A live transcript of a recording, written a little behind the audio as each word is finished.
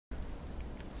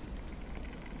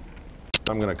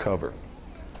I'm going to cover.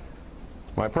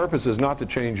 My purpose is not to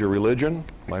change your religion.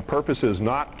 My purpose is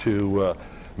not to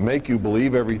make you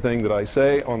believe everything that I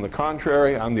say. On the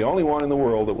contrary, I'm the only one in the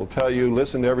world that will tell you,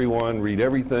 listen to everyone, read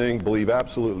everything, believe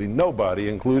absolutely nobody,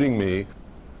 including me.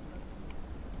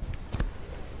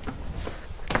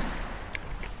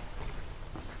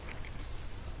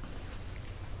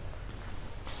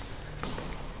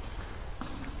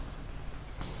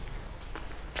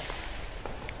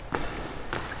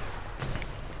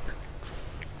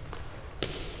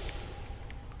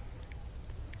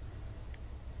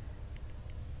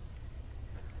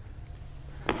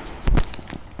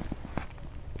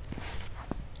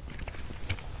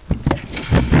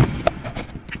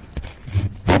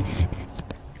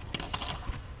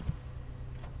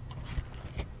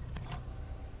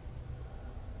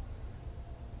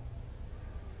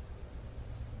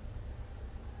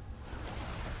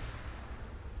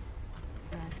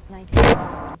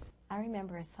 I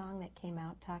remember a song that came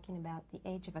out talking about the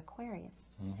age of Aquarius.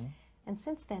 And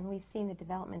since then, we've seen the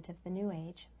development of the New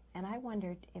Age. And I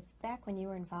wondered if back when you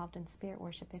were involved in spirit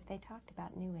worship, if they talked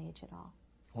about New Age at all.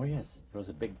 Oh, yes. It was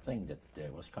a big thing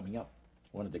that was coming up.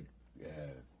 One of the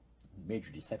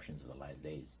major deceptions of the last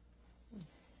days.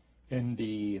 And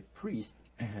the priest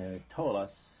told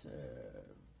us,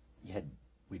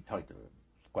 we talked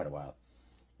quite a while,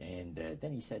 and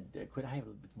then he said, could I have a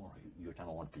little bit more of your time?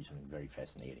 I want to do something very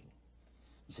fascinating.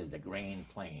 He says, the grain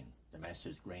plain, the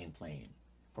master's grain plain,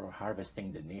 for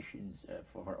harvesting the nations,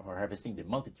 for harvesting the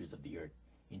multitudes of the earth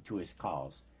into his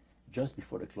cause, just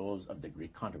before the close of the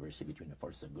great controversy between the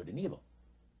forces of good and evil.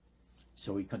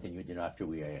 So we continued, after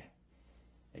we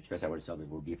expressed ourselves that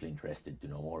we're deeply interested to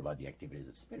know more about the activities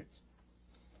of spirits.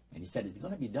 And he said, it's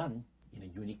going to be done in a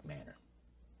unique manner.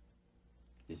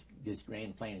 This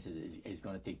grain plain is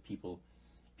going to take people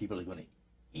are going to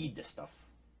eat the stuff.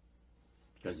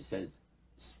 Because he says,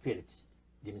 spirits,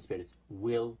 demon spirits,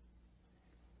 will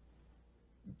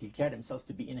declare themselves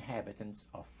to be inhabitants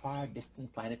of far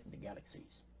distant planets in the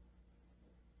galaxies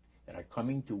that are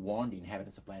coming to warn the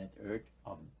inhabitants of planet Earth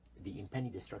of the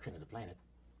impending destruction of the planet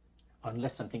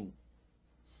unless something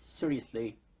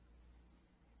seriously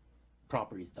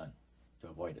proper is done to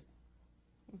avoid it.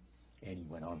 And he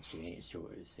went on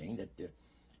saying that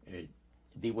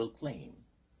they will claim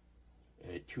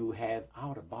to have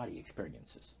out-of-body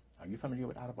experiences. Are you familiar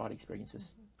with out-of-body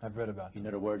experiences? I've read about them. In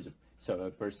other words,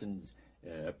 so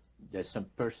there's some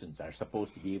persons are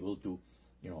supposed to be able to,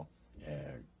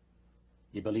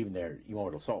 they believe in their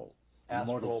immortal soul.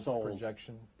 Astral soul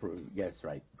projection. Yes,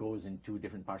 right. Goes into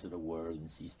different parts of the world and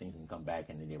sees things and come back,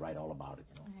 and then they write all about it.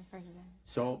 I've heard of that.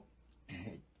 So,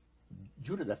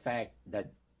 due to the fact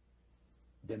that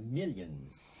the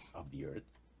millions of the earth,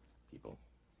 people,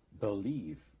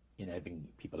 believe in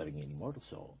people having an immortal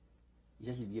soul, he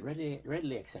says it be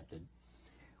readily accepted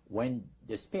when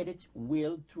the spirits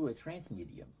will, through a trance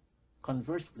medium,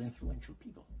 converse with influential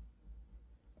people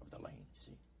of the land, you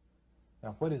see.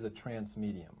 Now, what is a trance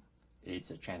medium? It's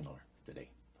a channeler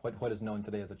today. What is known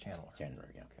today as a channeler?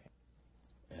 Channeler, yeah.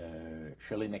 Okay.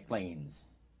 Shirley MacLaine's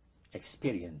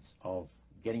experience of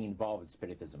getting involved with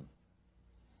spiritism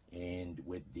and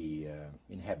with the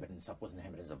supposed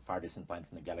inhabitants of far distant planets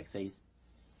in the galaxies,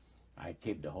 I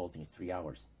taped the whole thing. It's 3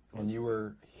 hours. And you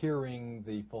were hearing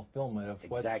the fulfillment of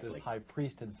what this high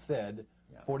priest had said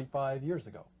 45 years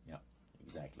ago. Yeah,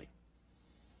 exactly.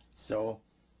 So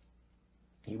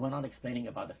he went on explaining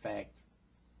about the fact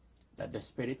that the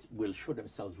spirits will show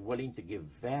themselves willing to give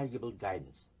valuable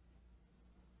guidance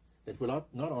that will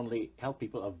not only help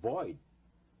people avoid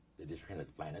the destruction of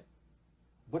the planet,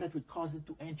 but it would cause them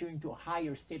to enter into a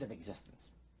higher state of existence.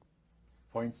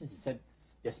 For instance, he said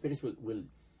the spirits will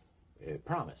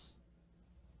promise,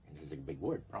 and this is a big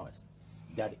word, promise,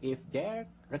 that if their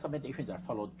recommendations are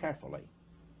followed carefully,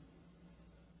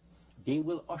 they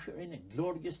will usher in a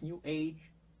glorious new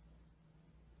age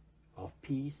of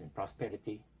peace and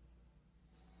prosperity,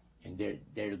 and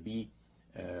there'll be,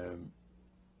 there'll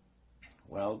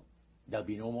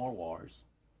be no more wars,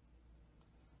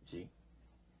 see?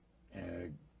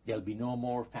 There'll be no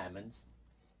more famines.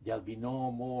 There'll be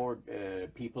no more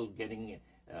people getting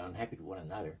unhappy to one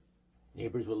another.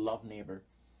 Neighbors will love neighbor,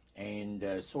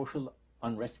 and social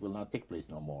unrest will not take place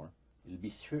no more.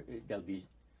 There'll be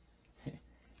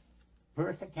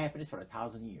perfect happiness for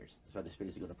 1,000 years. That's what the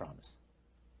Spirit is going to promise.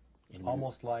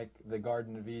 Almost like the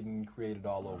Garden of Eden created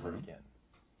all over again.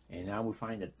 And now we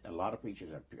find that a lot of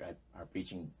preachers are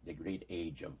preaching the great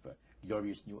age of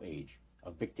glorious new age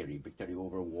of victory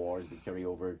over wars, victory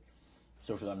over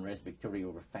social unrest, victory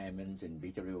over famines, and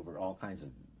victory over all kinds of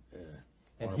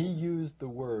and he used the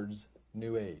words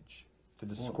New Age to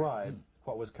describe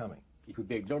what was coming. It would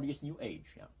be a glorious new age.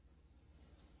 Yeah.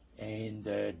 And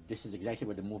this is exactly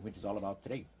what the movement is all about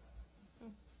today.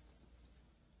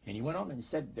 And he went on and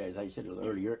said, as I said a little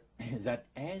earlier, that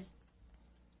as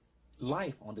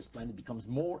life on this planet becomes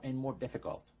more and more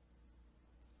difficult,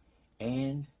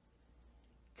 and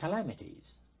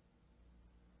calamities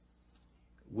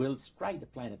will strike the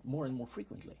planet more and more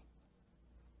frequently,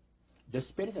 the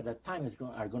spirits at that time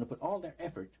are going to put all their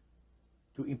effort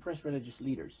to impress religious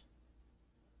leaders,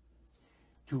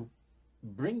 to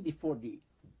bring before the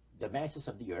masses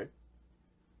of the earth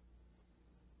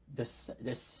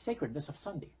the sacredness of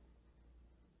Sunday.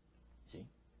 See?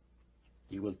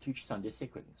 They will teach Sunday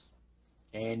sacredness.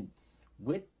 And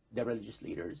with the religious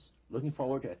leaders, looking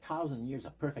forward to 1,000 years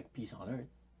of perfect peace on earth,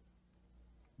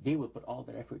 they will put all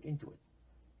their effort into it.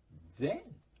 Then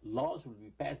laws will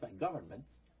be passed by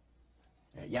governments.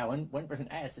 When one person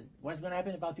asked, what's going to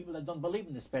happen about people that don't believe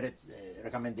in the Spirit's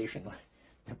recommendation?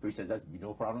 The priest says, that's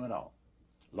no problem at all.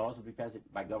 Laws will be passed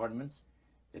by governments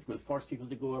that will force people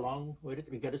to go along with it,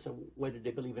 regardless of whether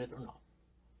they believe in it or not.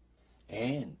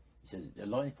 And he says the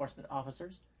law enforcement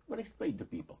officers will explain to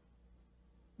people,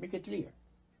 make it clear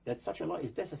that such a law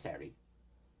is necessary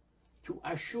to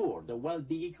assure the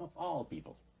well-being of all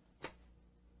people. He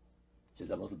says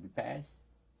the laws will be passed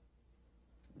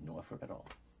with no effort at all.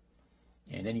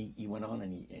 And then he went on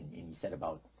and he said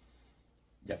about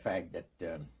the fact that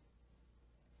the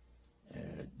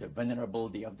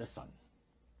venerability of the sun,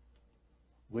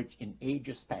 which in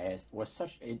ages past was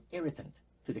such an irritant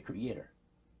to the Creator.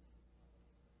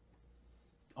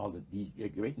 All these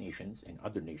great nations and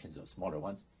other nations, of smaller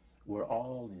ones, were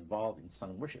all involved in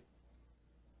sun worship.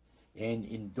 And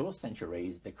in those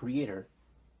centuries, the Creator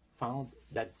found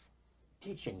that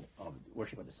teaching of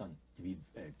worship of the sun to be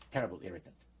a terrible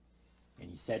irritant. And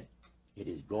he said, it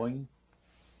is going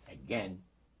again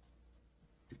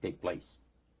to take place,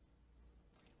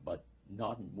 but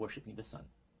not in worshiping the sun,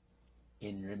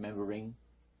 in remembering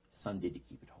Sunday to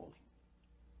keep it holy.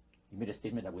 He made a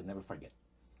statement I would never forget.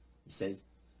 He says,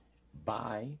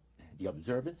 by the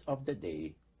observance of the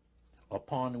day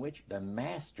upon which the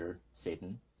master,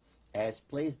 Satan, has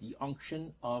placed the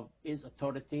unction of his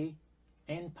authority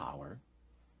and power,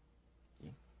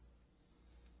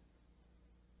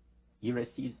 he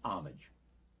receives homage,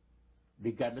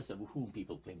 regardless of whom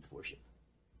people claim to worship.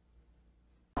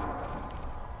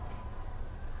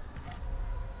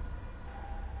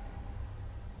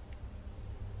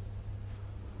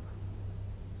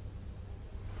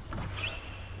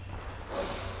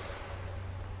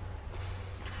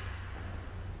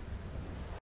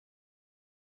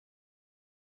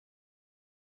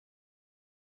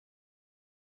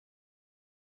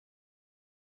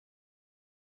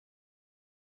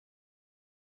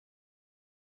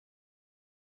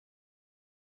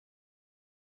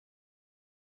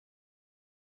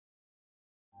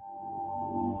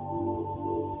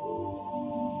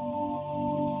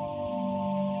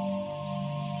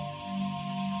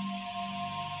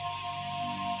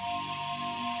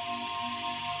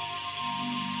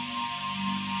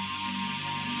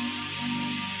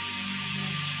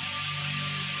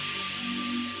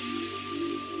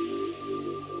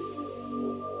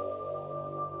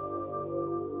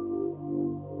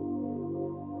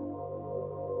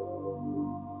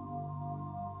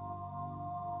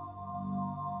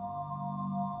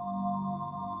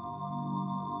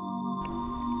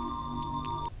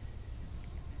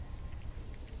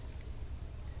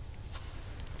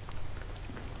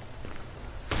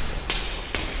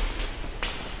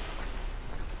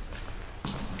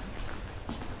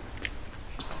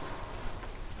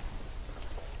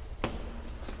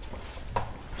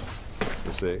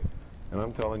 See? And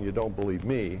I'm telling you, don't believe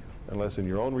me unless in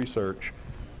your own research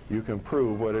you can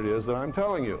prove what it is that I'm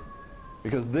telling you.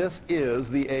 Because this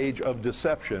is the age of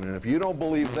deception, and if you don't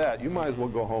believe that, you might as well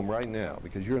go home right now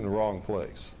because you're in the wrong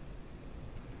place.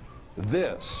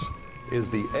 This is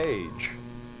the age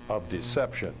of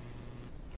deception.